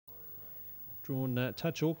drawn a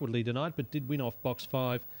touch awkwardly tonight, but did win off box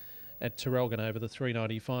 5 at Terrelgan over the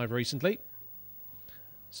 395 recently.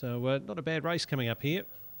 So not a bad race coming up here.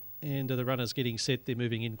 And the runners getting set. They're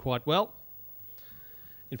moving in quite well.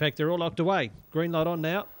 In fact, they're all locked away. Green light on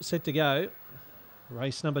now. Set to go.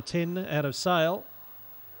 Race number 10 out of sale.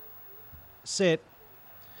 Set.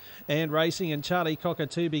 And racing, and Charlie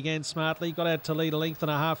Cockatoo began smartly, got out to lead a length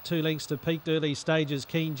and a half, 2 lengths to peaked early stages.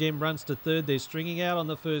 Keen Gem runs to third. They're stringing out on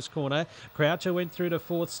the first corner. Croucher went through to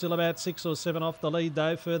fourth, still about 6 or 7 off the lead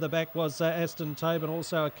though. Further back was Aston Tobin,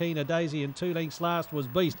 also a Keener Daisy, and 2 lengths last was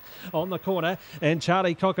Beast on the corner. And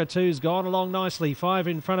Charlie Cockatoo's gone along nicely. 5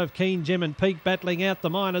 in front of Keen Gem and Peak battling out the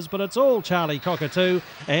minors, but it's all Charlie Cockatoo.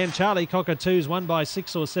 And Charlie Cockatoo's won by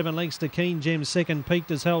 6 or 7 lengths to Keen Gem second.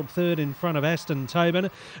 Peaked has held third in front of Aston Tobin.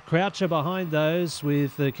 Croucher behind those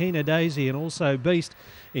with Keener Daisy and also Beast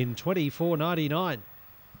in 24.99.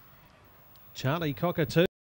 Charlie Cockatoo.